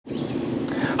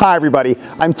Hi everybody,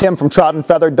 I'm Tim from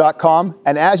troutandfeathered.com,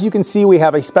 and as you can see, we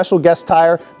have a special guest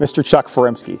tyer, Mr. Chuck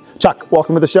Furimsky. Chuck,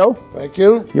 welcome to the show. Thank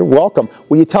you. You're welcome.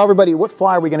 Will you tell everybody what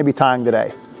fly are we going to be tying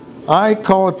today? I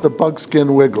call it the Bugskin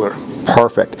Wiggler.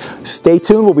 Perfect. Stay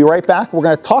tuned, we'll be right back. We're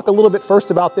going to talk a little bit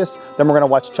first about this, then we're going to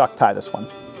watch Chuck tie this one.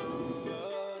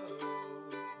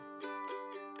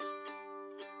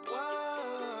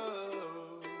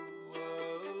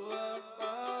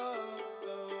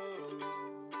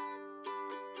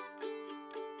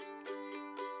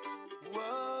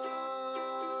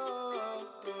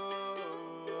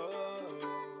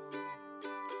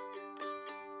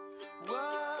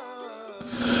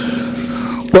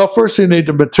 Well, first you need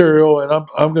the material, and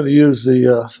I'm going to use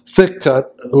the thick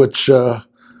cut, which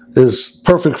is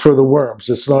perfect for the worms.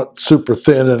 It's not super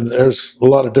thin, and there's a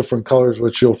lot of different colors,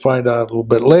 which you'll find out a little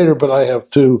bit later, but I have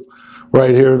two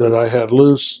right here that I had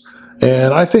loose,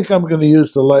 and I think I'm going to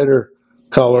use the lighter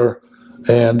color,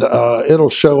 and it'll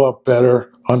show up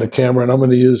better on the camera, and I'm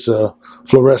going to use a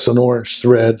fluorescent orange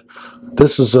thread.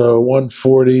 This is a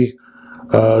 140,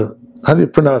 how do you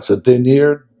pronounce it?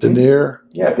 Denier? Denier?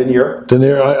 Yeah, denier.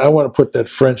 Denier. I want to put that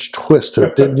French twist to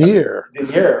it. Denier.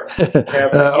 Denier.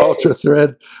 Ultra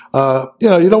thread. You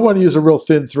know, you don't want to use a real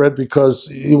thin thread because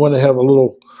you want to have a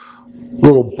little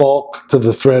bulk to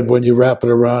the thread when you wrap it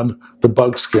around the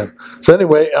bugskin. So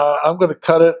anyway, I'm going to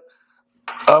cut it.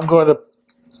 I'm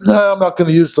not going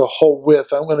to use the whole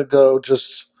width. I'm going to go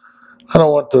just, I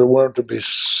don't want the worm to be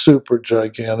super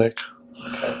gigantic.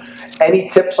 Okay. Any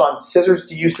tips on scissors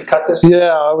to use to cut this?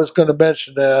 Yeah, I was going to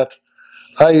mention that.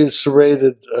 I use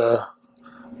serrated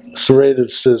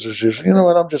scissors usually. You know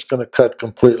what? I'm just going to cut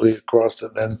completely across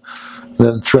it and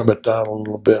then trim it down a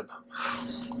little bit.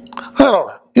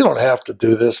 You don't have to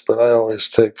do this, but I always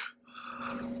take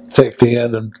the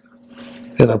end and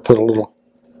put a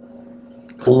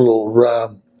little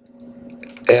round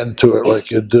end to it,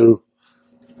 like you do,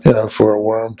 for a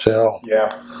worm tail.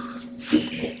 Yeah.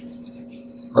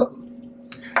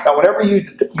 Now, whenever you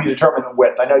determine the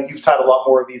width, I know you've tied a lot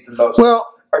more of these than most.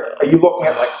 Well, are you looking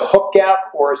at like the hook gap,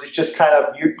 or is it just kind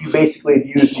of you basically have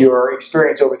used your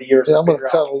experience over the years? Yeah, I'm going to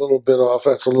cut a little bit off.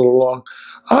 That's a little long.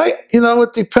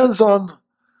 It depends on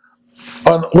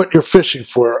what you're fishing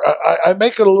for. I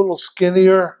make it a little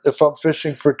skinnier if I'm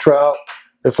fishing for trout.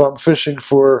 If I'm fishing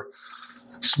for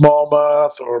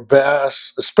smallmouth or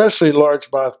bass, especially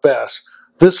largemouth bass,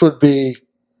 this would be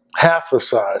half the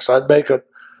size. I'd make it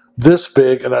this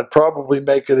big, and I'd probably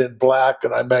make it in black,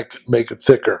 and I make it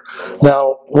thicker.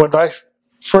 Now, when I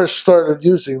first started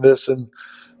using this, and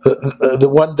the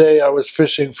one day I was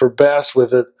fishing for bass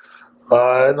with it,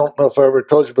 I don't know if I ever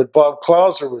told you, but Bob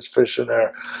Clauser was fishing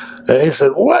there, and he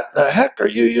said, "What the heck are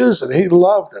you using?" He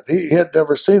loved it. He had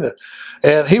never seen it,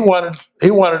 and he wanted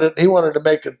to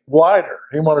make it wider.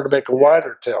 He wanted to make a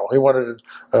wider tail. He wanted it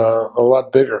a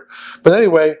lot bigger. But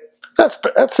anyway,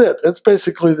 that's it. That's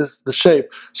basically the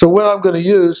shape. So what I'm going to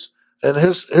use, and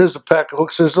here's a pack of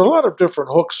hooks. There's a lot of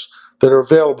different hooks that are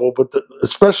available, but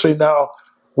especially now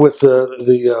with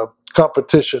the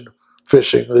competition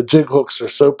fishing, the jig hooks are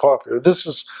so popular. This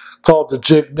is called the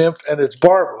Jig Nymph, and it's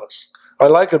barbless. I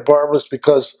like it barbless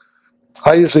because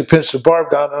I usually pinch the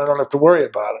barb down and I don't have to worry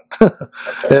about it.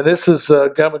 Okay. And this is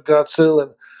Gamakatsu,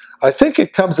 and I think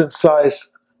it comes in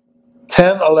size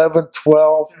 10, 11,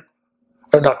 12,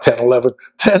 or not 10, 11,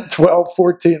 10, 12,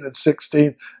 14, and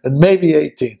 16, and maybe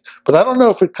 18. But I don't know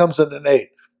if it comes in an 8.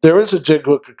 There is a jig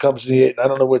hook that comes in the 8, and I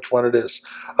don't know which one it is.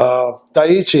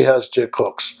 Daiichi has jig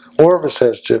hooks. Orvis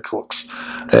has jig hooks.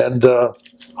 And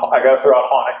I got to throw out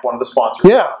Honic, one of the sponsors.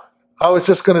 yeah, I was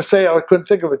just going to say, I couldn't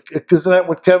think of it. Isn't that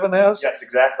what Kevin has? Yes,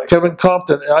 exactly. Kevin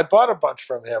Compton. I bought a bunch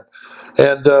from him.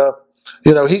 And,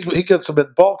 he gets them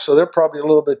in bulk, so they're probably a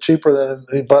little bit cheaper than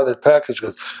he buy their package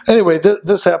goods. Anyway,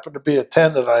 this happened to be a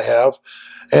 10 that I have.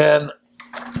 And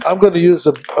I'm going to use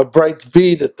a bright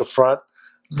bead at the front.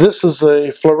 This is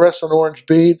a fluorescent orange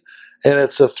bead, and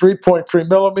it's a 3.3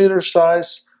 millimeter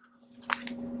size,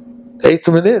 1/8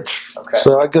 of an inch. Okay.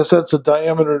 So I guess that's the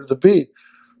diameter of the bead.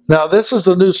 Now this is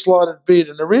the new slotted bead,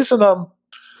 and the reason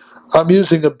I'm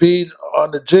using a bead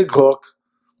on the jig hook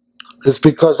is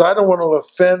because I don't want to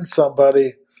offend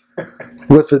somebody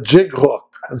with a jig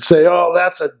hook and say, "Oh,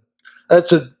 that's a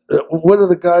what are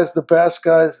the bass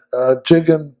guys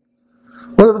jigging?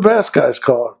 What are the bass guys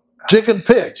called? Jig and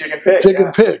pig. Jig and pig. Jig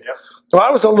and pig." Yep. So I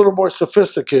was a little more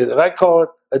sophisticated. I call it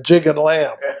a jig and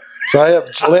lamb. So I have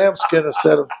lamb skin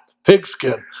instead of pig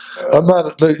skin. I'm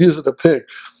not using a pig.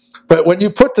 But when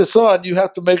you put this on, you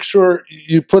have to make sure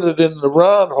you put it in the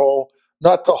round hole,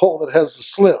 not the hole that has the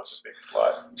slits. Big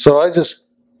slot. So I just,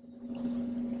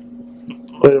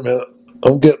 wait a minute,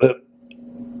 I'm getting it.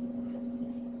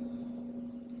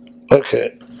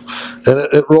 Okay, and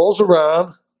it rolls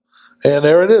around, and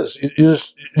there it is. You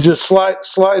just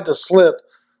slide the slit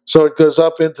so it goes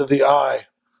up into the eye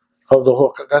of the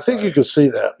hook. I think you can see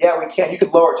that. Yeah, we can. You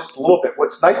can lower it just a little bit.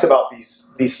 What's nice about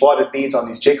these slotted beads on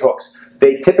these jig hooks,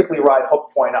 they typically ride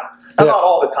hook point up. Now, not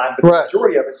all the time, but the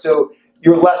majority of it. So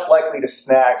you're less likely to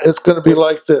snag. It's going to be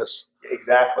like this.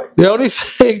 Exactly. The only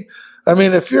thing, I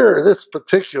mean, if you're this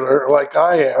particular, like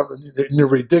I am, and you're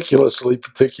ridiculously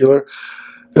particular,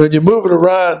 when you move it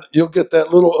around, you'll get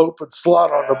that little open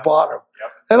slot on the bottom.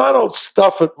 Yep. And I don't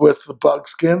stuff it with the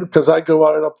bugskin because I go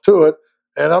right up to it,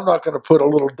 and I'm not going to put a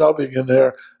little dubbing in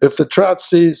there. If the trout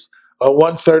sees a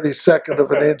 1/32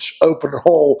 of an inch open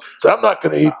hole, so I'm not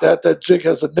going to eat that. That jig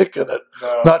has a nick in it.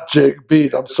 No. Not jig,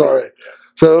 bead, I'm sorry. Yeah.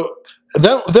 So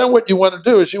then what you want to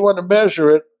do is you want to measure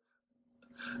it,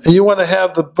 and you want to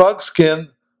have the bugskin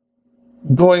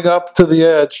going up to the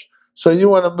edge. So you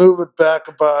want to move it back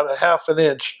about a half an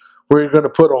inch where you're going to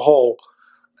put a hole.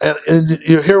 And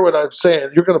you hear what I'm saying.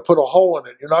 You're going to put a hole in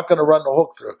it. You're not going to run the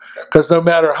hook through. Because no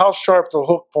matter how sharp the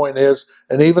hook point is,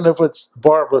 and even if it's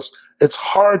barbless, it's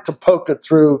hard to poke it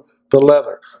through the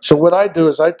leather. So what I do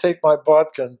is I take my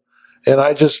bodkin and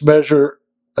I just measure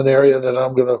an area that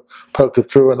I'm going to poke it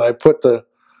through, and I put the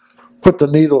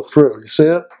needle through. You see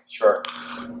it? Sure.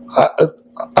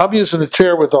 I'm using a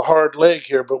chair with a hard leg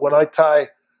here, but when I tie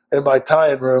in my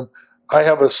tying room, I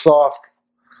have a soft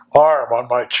arm on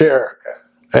my chair. Okay.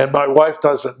 And my wife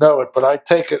doesn't know it, but I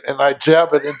take it and I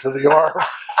jab it into the arm,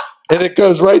 and it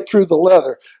goes right through the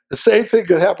leather. The same thing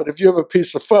could happen if you have a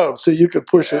piece of foam, so you can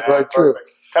push it right through.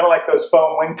 Kind of like those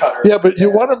foam wing cutters. Yeah, but you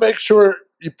want to make sure,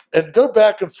 and go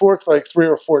back and forth like 3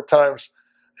 or 4 times,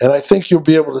 and I think you'll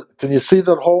be able to. Can you see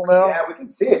that hole now? Yeah, we can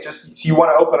see it. Just you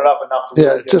want to open it up enough to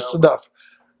really get just over. Enough.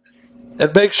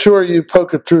 And make sure you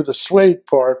poke it through the suede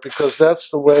part, because that's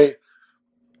the way.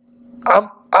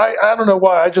 I don't know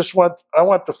why. I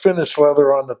want the finished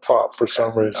leather on the top for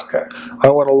some reason. Okay. I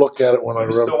want to look at it when I rub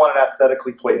it. You still want it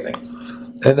aesthetically pleasing.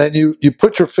 And then you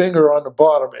put your finger on the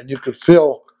bottom, and you can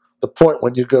feel the point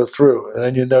when you go through, and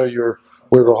then you know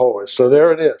where the hole is. So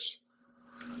there it is.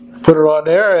 Put it on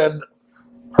there, and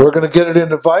we're going to get it in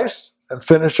the vise and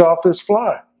finish off this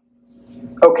fly.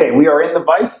 Okay, we are in the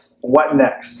vise. What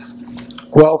next?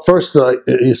 Well, first,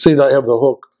 you see that I have the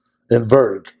hook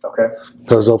inverted. Okay.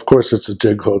 Because, of course, it's a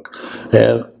jig hook.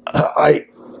 And I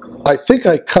think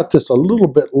I cut this a little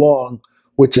bit long,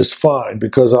 which is fine,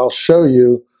 because I'll show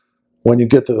you when you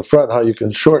get to the front how you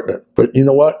can shorten it. But you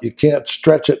know what? You can't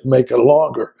stretch it and make it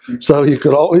longer. So you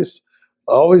could always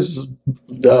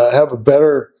have a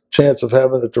better chance of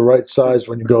having it the right size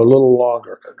when you go a little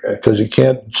longer, because you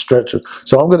can't stretch it.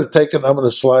 So I'm going to take it and I'm going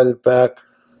to slide it back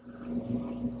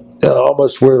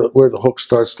almost where the hook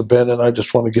starts to bend, and I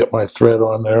just want to get my thread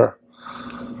on there.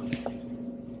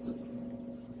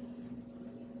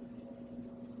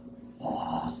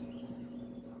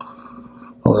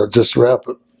 I'm going to just wrap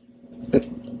it.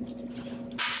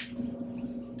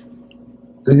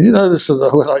 And you notice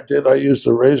that what I did, I used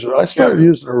the razor. I started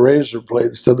using a razor blade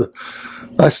instead of,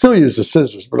 I still use the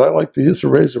scissors, but I like to use the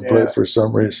razor blade for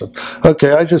some reason.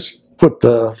 Okay, I just put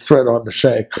the thread on the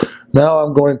shank. Now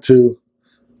I'm going to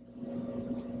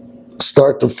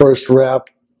start the first wrap.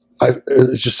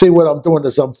 As you see, what I'm doing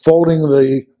is I'm folding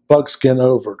the bugskin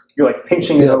over. You're like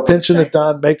pinching it over. Pinching it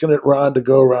down, making it round to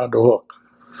go around the hook.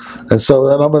 And so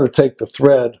then I'm going to take the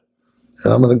thread,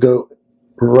 and I'm going to go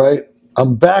right.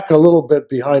 I'm back a little bit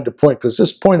behind the point, because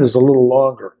this point is a little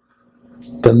longer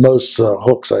than most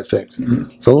hooks, I think.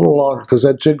 Mm-hmm. It's a little longer, because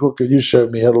that jig hook that you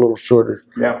showed me had a little shorter.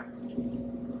 Yeah.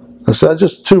 And so I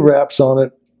just 2 wraps on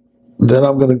it. Then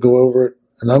I'm going to go over it,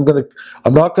 and I'm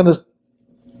not going to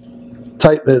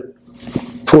tighten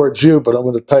it towards you, but I'm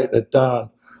going to tighten it down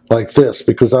like this,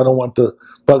 because I don't want the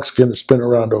bugskin to spin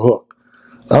around the hook.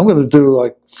 I'm going to do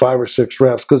like 5 or 6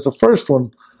 wraps, because the first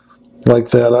one,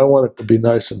 like that, I want it to be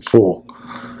nice and full.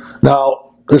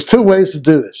 Now, there's 2 ways to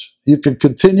do this. You can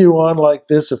continue on like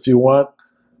this if you want,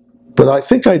 but I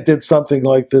think I did something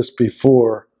like this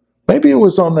before. Maybe it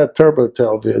was on that Turbo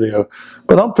Tail video,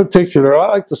 but I'm particular. I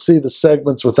like to see the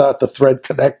segments without the thread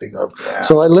connecting them. Yeah.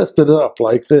 So I lift it up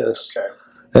like this,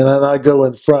 and then I go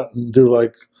in front and do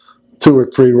like 2 or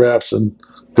 3 wraps and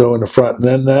go in the front. And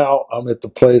then now I'm at the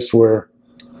place where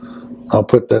I'll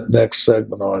put that next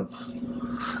segment on.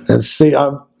 And see,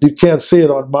 you can't see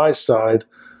it on my side,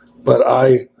 but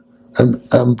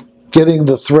I'm getting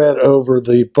the thread over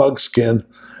the bugskin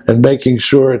and making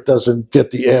sure it doesn't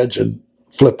get the edge and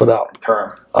flip it out.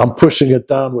 Turn. I'm pushing it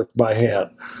down with my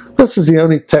hand. This is the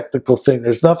only technical thing.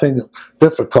 There's nothing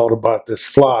difficult about this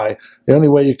fly. The only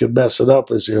way you can mess it up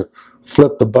is you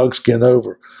flip the bugskin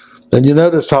over. And you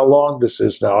notice how long this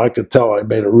is now. I could tell I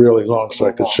made it really long so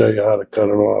I could show you how to cut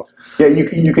it off. Yeah,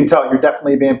 you can tell you're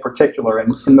definitely being particular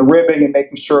in the ribbing and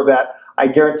making sure that I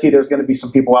guarantee there's going to be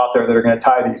some people out there that are going to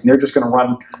tie these and they're just going to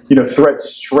run, threads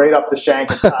straight up the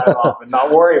shank and tie it off and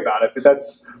not worry about it. But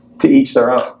that's to each their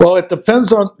own. Well, it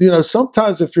depends on,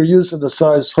 sometimes if you're using the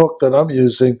size hook that I'm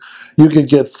using, you can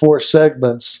get 4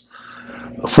 segments,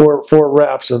 four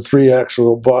wraps and 3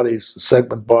 actual bodies,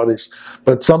 segment bodies.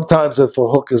 But sometimes if the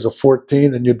hook is a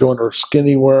 14 and you're doing a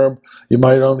skinny worm, you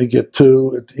might only get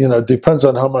 2. It depends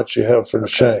on how much you have for the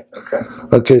shank.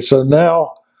 Okay, so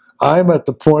now I'm at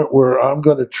the point where I'm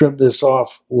going to trim this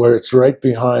off where it's right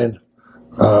behind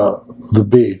the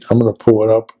bead. I'm going to pull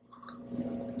it up.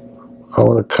 I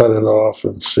want to cut it off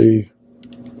and see.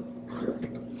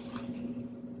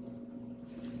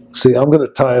 See, I'm going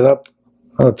to tie it up.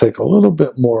 I'm going to take a little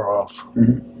bit more off.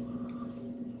 I'm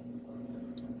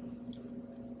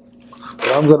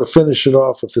going to finish it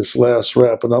off with this last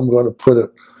wrap, and I'm going to put it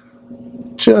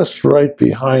just right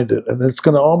behind it. And it's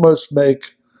going to almost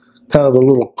make kind of a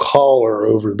little collar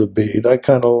over the bead. I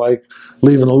kind of like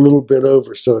leaving a little bit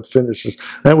over so it finishes.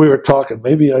 And we were talking,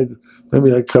 maybe I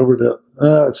covered it.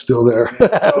 It's still there.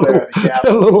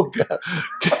 A little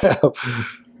gap.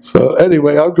 So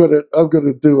anyway, I'm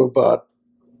gonna do about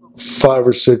 5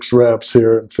 or 6 wraps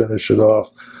here and finish it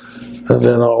off. And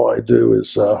then all I do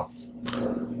is I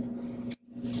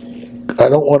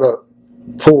don't want to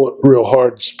pull it real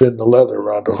hard and spin the leather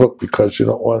around the hook because you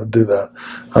don't want to do that.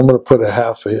 I'm going to put a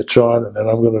half a hitch on and then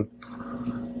I'm going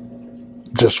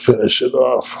to just finish it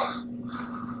off.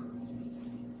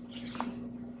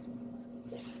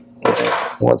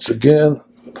 Once again.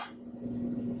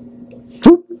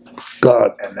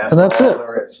 God. And that's it.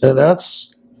 And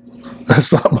that's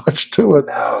not much to it.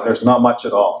 No, there's not much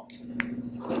at all.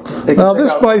 Now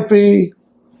this might be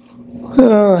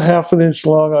half an inch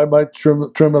long. I might trim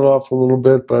it off a little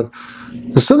bit, but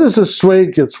as soon as the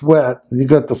suede gets wet, you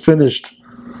got the finished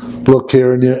look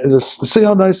here, and you see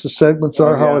how nice the segments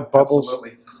are, how it bubbles.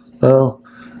 Absolutely.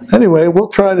 Anyway, we'll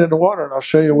try it in the water, and I'll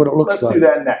show you what it looks like. Let's do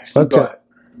that next. Okay.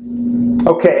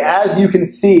 Okay, as you can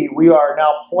see, we are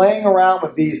now playing around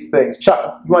with these things.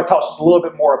 Chuck, you want to tell us just a little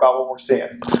bit more about what we're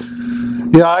seeing?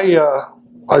 Yeah,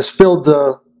 I spilled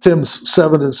Tim's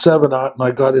 7 and 7 out, and I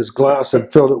got his glass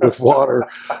and filled it with water.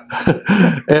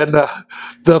 And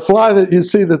the fly that you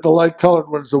see, that the light-colored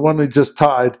one, is the one we just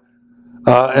tied.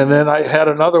 And then I had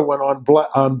another one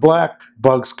on black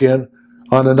bugskin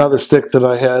on another stick that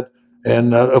I had.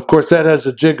 And, of course, that has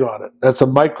a jig on it. That's a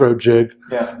micro jig.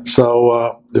 Yeah.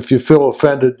 So if you feel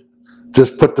offended,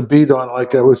 just put the bead on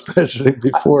like I was mentioning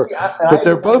before. But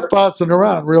they're both bouncing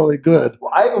around really good.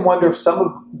 Well, I even wonder if some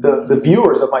of the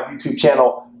viewers of my YouTube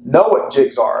channel know what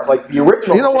jigs are, like the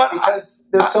original. You know what? Because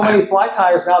there's so many fly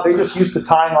tiers now, they just used to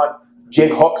tying on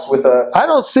jig hooks with a... I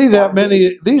don't see that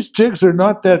many. These jigs are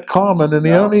not that common, and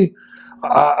the only...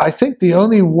 I think the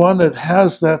only one that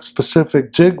has that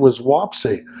specific jig was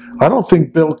Wapsie. I don't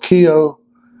think Bill Keogh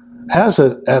has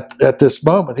it at this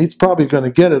moment. He's probably going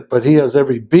to get it, but he has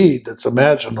every bead that's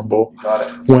imaginable. Got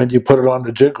it. When you put it on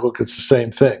the jig hook, it's the same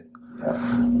thing.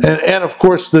 Yeah. And of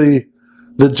course the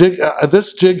jig,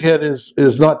 this jig head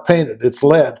is not painted; it's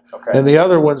lead. Okay. And the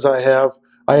other ones I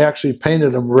actually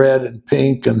painted them red and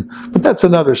pink, but that's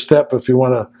another step if you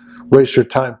want to waste your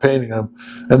time painting them.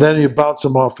 And then you bounce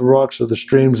them off the rocks of the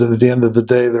streams, and at the end of the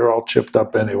day, they're all chipped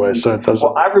up anyway, so it doesn't...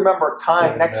 Well, I remember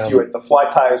tying next to you at the Fly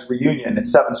Tyers reunion at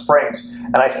Seven Springs,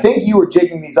 and I think you were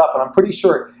jigging these up, and I'm pretty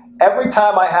sure every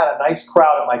time I had a nice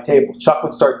crowd at my table, Chuck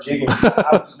would start jigging. I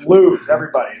would just lose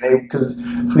everybody, because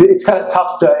it's kind of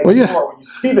tough to ignore when you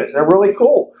see this. They're really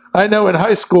cool. I know in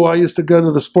high school, I used to go to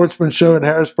the Sportsman Show in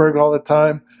Harrisburg all the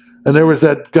time, and there was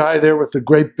that guy there with the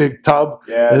great big tub,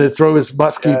 and he'd throw his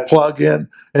muskie plug in,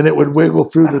 and it would wiggle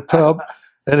through the tub,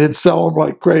 and he'd sell them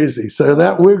like crazy. So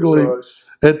that wiggling,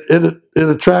 it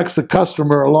attracts the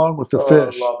customer along with the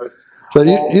fish. I love it. So,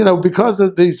 you know, because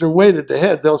these are weighted to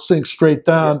head, they'll sink straight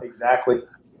down. Yeah, exactly.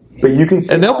 But you can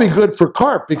see... And they'll be good for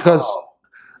carp because,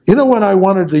 you know what I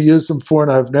wanted to use them for,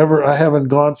 and I haven't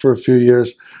gone for a few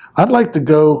years? I'd like to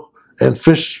go and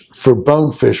fish for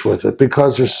bonefish with it,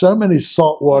 because there's so many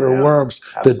saltwater worms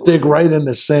that dig right in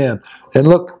the sand. And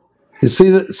look, you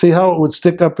see how it would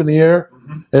stick up in the air,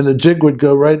 and the jig would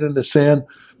go right in the sand.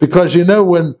 Because you know,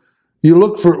 when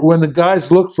the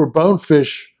guys look for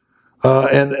bonefish,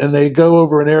 and they go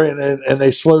over an area and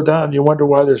they slow down, you wonder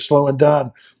why they're slowing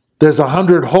down. There's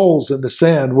 100 holes in the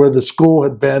sand where the school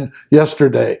had been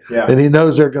yesterday. Yeah. And he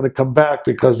knows they're going to come back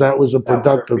because that was a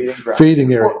productive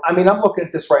feeding area. Well, I mean, I'm looking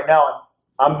at this right now, and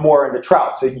I'm more into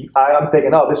trout. So I'm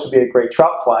thinking, oh, this would be a great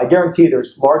trout fly. I guarantee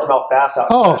there's largemouth bass out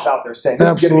there saying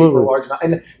this is going to be for largemouth.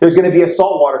 And there's going to be a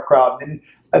saltwater crowd. And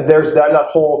there's that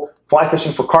whole fly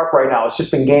fishing for carp right now. It's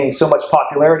just been gaining so much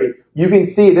popularity. You can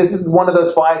see this is one of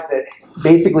those flies that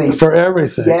basically for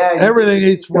everything. Yeah, everything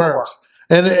eats worms.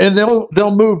 And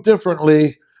they'll move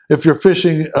differently if you're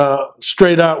fishing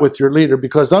straight out with your leader,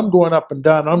 because I'm going up and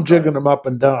down, I'm jigging them up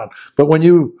and down. But when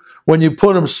you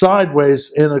put them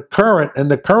sideways in a current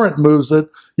and the current moves it,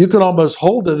 you can almost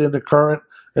hold it in the current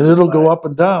and it'll go up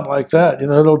and down like that. You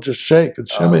know, it'll just shake and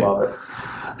shimmy. I love it.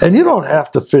 And you don't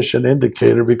have to fish an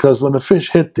indicator, because when the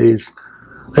fish hit these,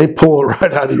 they pull it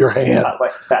right out of your hand. I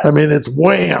like that. I mean, it's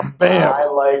wham, bam. I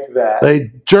like that.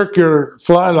 They jerk your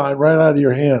fly line right out of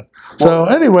your hand. Well,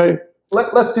 so anyway,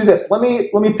 let's do this. Let me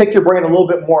pick your brain a little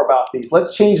bit more about these.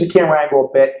 Let's change the camera angle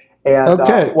a bit, and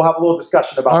we'll have a little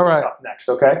discussion about this stuff next.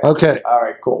 Okay. Okay. All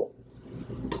right. Cool.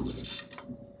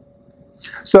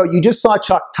 So you just saw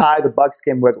Chuck tie the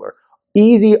Bugskin Wiggler.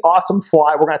 Easy, awesome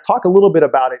fly. We're going to talk a little bit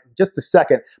about it in just a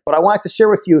second, but I wanted to share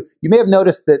with you, you may have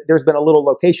noticed that there's been a little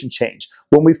location change.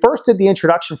 When we first did the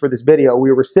introduction for this video,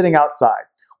 we were sitting outside.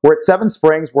 We're at Seven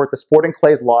Springs, we're at the Sporting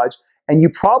Clays Lodge, and you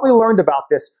probably learned about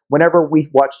this whenever we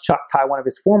watched Chuck tie one of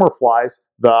his former flies,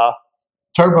 the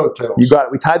Turbo Tails. You got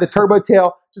it. We tied the Turbo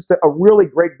Tail. Just a really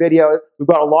great video. We've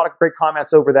got a lot of great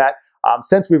comments over that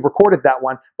since we've recorded that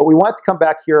one. But we wanted to come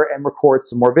back here and record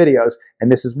some more videos,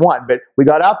 and this is one. But we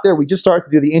got out there. We just started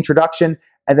to do the introduction,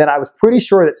 and then I was pretty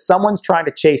sure that someone's trying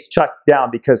to chase Chuck down,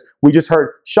 because we just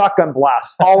heard shotgun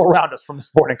blasts all around us from the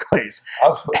Sporting Clays.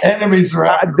 Enemies are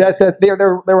after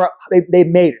they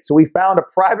made it. So we found a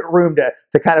private room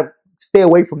to kind of stay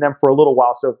away from them for a little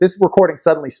while. So if this recording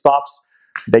suddenly stops,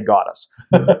 they got us.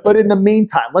 But in the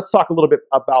meantime, let's talk a little bit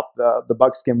about the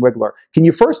Bugskin Wiggler. Can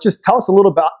you first just tell us a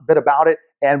little bit about it,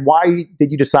 and why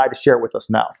did you decide to share it with us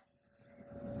now?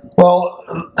 Well,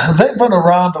 they've been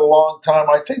around a long time.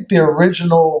 I think the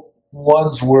original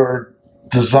ones were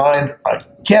designed, I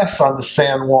guess, on the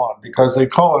San Juan, because they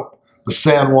call it the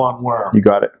San Juan worm. You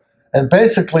got it. And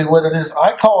basically what it is,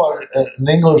 I call it an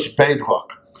English bait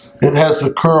hook. It has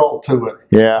the curl to it.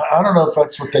 Yeah. I don't know if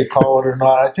that's what they call it or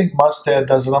not. I think Mustad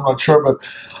does it. I'm not sure. But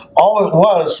all it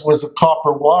was a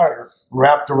copper wire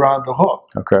wrapped around the hook.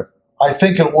 Okay. I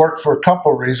think it worked for a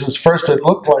couple of reasons. First, it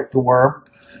looked like the worm.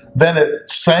 Then it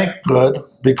sank good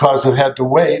because it had the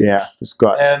weight. Yeah, it's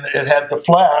good. And it had the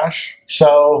flash,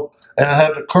 and it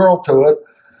had the curl to it.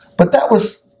 But that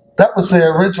was the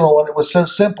original one. It was so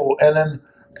simple. And then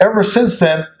ever since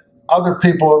then, other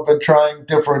people have been trying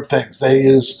different things. They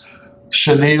use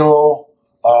chenille.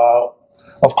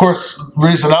 Of course, the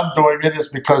reason I'm doing it is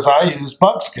because I use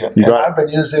buckskin. And I've been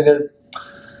using it.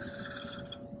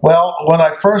 Well, when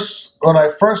I first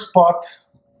bought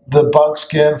the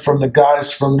buckskin from the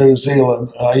guys from New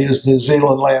Zealand, I used New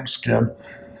Zealand lambskin.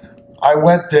 I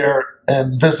went there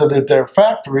and visited their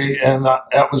factory, and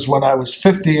that was when I was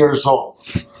 50 years old.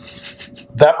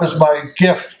 That was my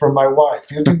gift for my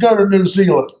wife. You can go to New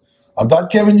Zealand. I'm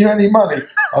not giving you any money.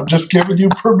 I'm just giving you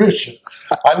permission.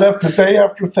 I left the day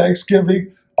after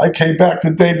Thanksgiving. I came back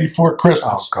the day before Christmas.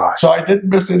 Oh, gosh. So I didn't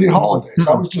miss any holidays.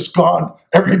 I was just gone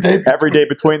every day. Every day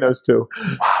between those two.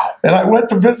 Wow. And I went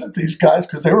to visit these guys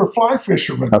because they were fly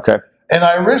fishermen. Okay. And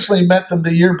I originally met them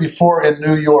the year before in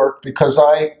New York, because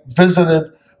I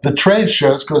visited the trade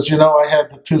shows, because, you know, I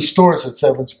had the 2 stores at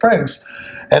Seven Springs,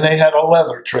 and they had a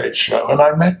leather trade show. And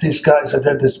I met these guys that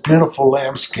had this beautiful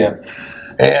lambskin.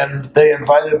 And they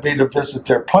invited me to visit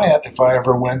their plant if I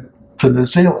ever went to New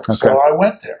Zealand. Okay. So I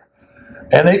went there.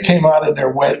 And they came out in their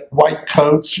white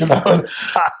coats, you know.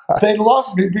 They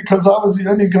loved me because I was the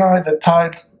only guy that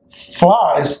tied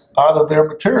flies out of their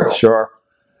material. Sure.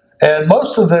 And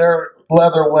most of their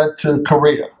leather went to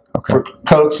Korea for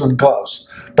coats and gloves.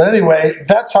 But anyway,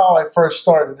 that's how I first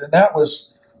started. And that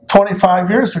was 25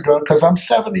 years ago, because I'm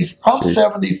 70. I'm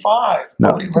 75.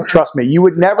 No, trust me, you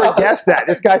would never guess that.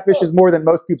 This guy fishes more than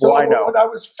most people I know. When I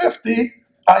was 50,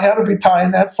 I had to be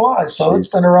tying that fly. So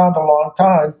it's been around a long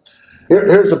time.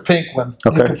 Here's a pink one.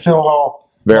 Okay. You can feel how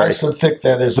nice and thick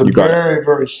that is. And very,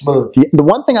 very smooth. The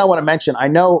one thing I want to mention, I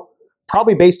know,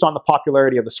 probably based on the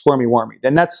popularity of the squirmy wormy.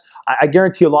 Then I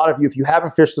guarantee a lot of you, if you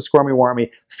haven't fished the squirmy wormy,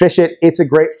 fish it. It's a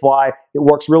great fly. It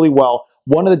works really well.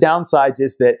 One of the downsides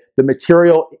is that the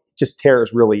material just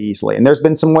tears really easily. And there's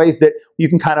been some ways that you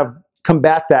can kind of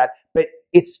combat that, but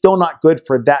it's still not good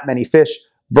for that many fish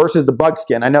versus the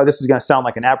bugskin. I know this is going to sound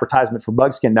like an advertisement for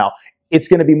bugskin now. It's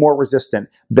going to be more resistant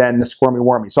than the squirmy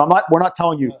wormy. So we're not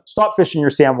telling you, stop fishing your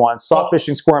San Juan, stop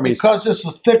fishing squirmies. Because this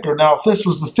is thicker. Now, if this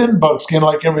was the thin bugskin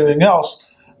like everything else,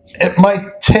 it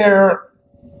might tear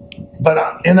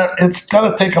But it's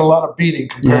going to take a lot of beating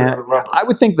compared to the rubber. I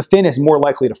would think the thin is more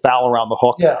likely to foul around the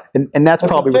hook. Yeah. And that's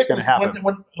probably what's going to happen.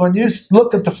 When you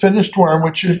look at the finished worm,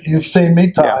 which you've seen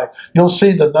me tie, you'll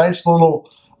see the nice little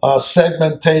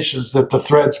segmentations that the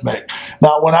threads make.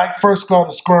 Now, when I first got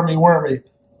a squirmy wormy,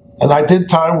 and I did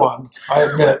tie one, I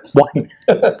admit. One.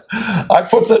 I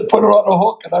put it on a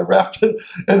hook and I wrapped it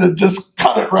and it just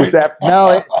cut it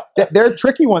right. They're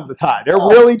tricky ones to tie. They're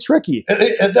really tricky.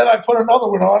 And then I put another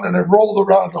one on and it rolled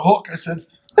around the hook. I said,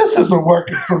 this isn't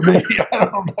working for me. I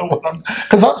don't know what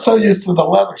because I'm so used to the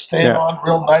leather staying on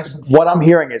real nice. And what I'm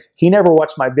hearing is he never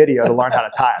watched my video to learn how to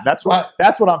tie them. That's what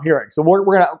that's what I'm hearing. So I'm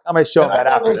gonna show him that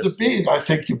after this. There's a bead I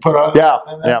think you put on. Yeah.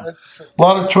 A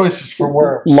lot of choices for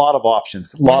worms. A lot of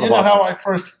options. You know how I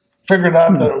first figured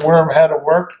out that a worm had to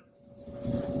work?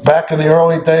 Back in the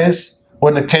early days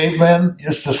when the cavemen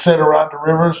used to sit around the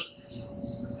rivers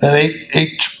and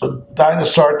eat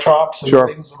dinosaur chops and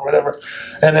wings and whatever,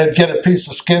 and they'd get a piece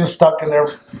of skin stuck in their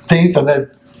teeth, and they'd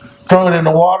throw it in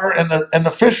the water, and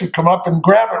the fish would come up and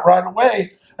grab it right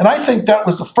away. And I think that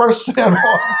was the first sandworm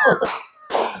on Earth.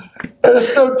 And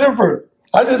it's no different.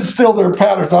 I didn't steal their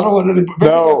patterns. I don't want anybody.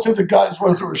 Maybe that's who the guys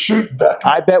was who were shooting back.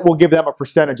 I bet we'll give them a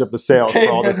percentage of the sales for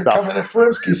all this stuff.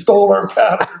 Furimsky stole our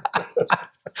pattern.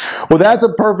 Well, that's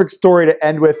a perfect story to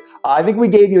end with. I think we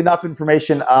gave you enough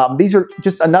information. These are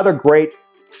just another great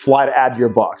fly to add to your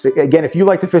box. Again, if you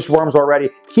like to fish worms already,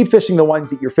 keep fishing the ones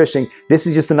that you're fishing. This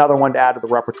is just another one to add to the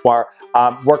repertoire.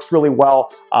 Works really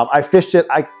well. I fished it.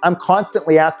 I'm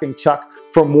constantly asking Chuck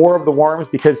for more of the worms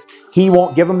because he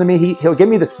won't give them to me. He'll give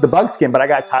me the bugskin, but I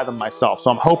got to tie them myself. So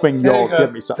I'm hoping you'll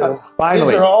give me some.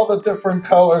 Finally. These are all the different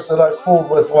colors that I fooled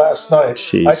with last night.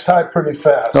 Jeez. I tied pretty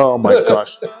fast. Oh my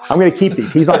gosh. I'm going to keep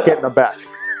these. He's not getting them back.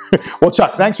 Well,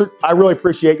 Chuck, I really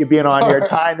appreciate you being on here,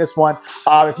 tying this one.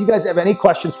 If you guys have any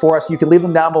questions for us, you can leave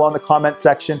them down below in the comment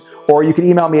section, or you can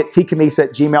email me at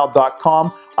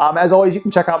tcammisa@gmail.com. As always, you can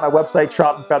check out my website,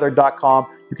 troutandfeather.com.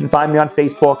 You can find me on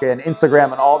Facebook and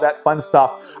Instagram and all that fun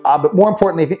stuff. But more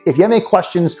importantly, if you have any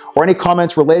questions or any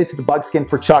comments related to the bugskin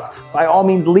for Chuck, by all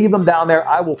means, leave them down there.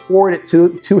 I will forward it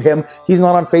to him. He's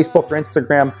not on Facebook or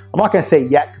Instagram. I'm not going to say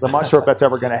yet because I'm not sure if that's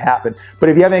ever going to happen. But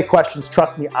if you have any questions,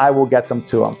 trust me, I will get them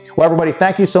to him. Well, everybody,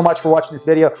 thank you so much for watching this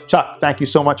video. Chuck, thank you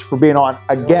so much for being on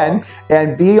again.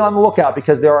 And be on the lookout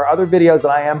because there are other videos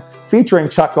that I am featuring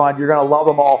Chuck on. You're going to love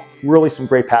them all. Really some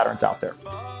great patterns out there.